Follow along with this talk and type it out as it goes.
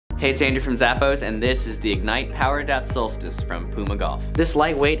Hey, it's Andrew from Zappos, and this is the Ignite PwrAdapt Solstice from Puma Golf. This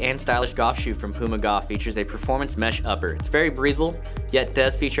lightweight and stylish golf shoe from Puma Golf features a performance mesh upper. It's very breathable, yet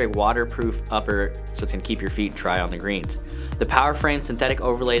does feature a waterproof upper, so it's gonna keep your feet dry on the greens. The PWRFRAME synthetic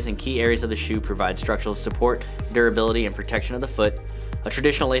overlays in key areas of the shoe provide structural support, durability, and protection of the foot. A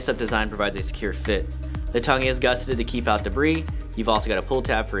traditional lace-up design provides a secure fit. The tongue is gusseted to keep out debris. You've also got a pull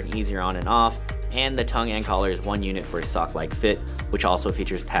tab for an easier on and off, and the tongue and collar is one unit for a sock-like fit, which also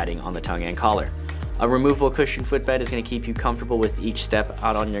features padding on the tongue and collar. A removable cushion footbed is going to keep you comfortable with each step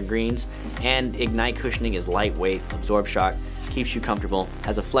out on your greens, and Ignite cushioning is lightweight, absorbs shock, keeps you comfortable,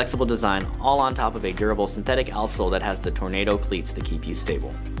 has a flexible design, all on top of a durable synthetic outsole that has the tornado cleats to keep you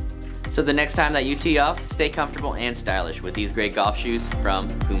stable. So the next time that you tee off, stay comfortable and stylish with these great golf shoes from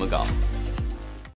Puma Golf.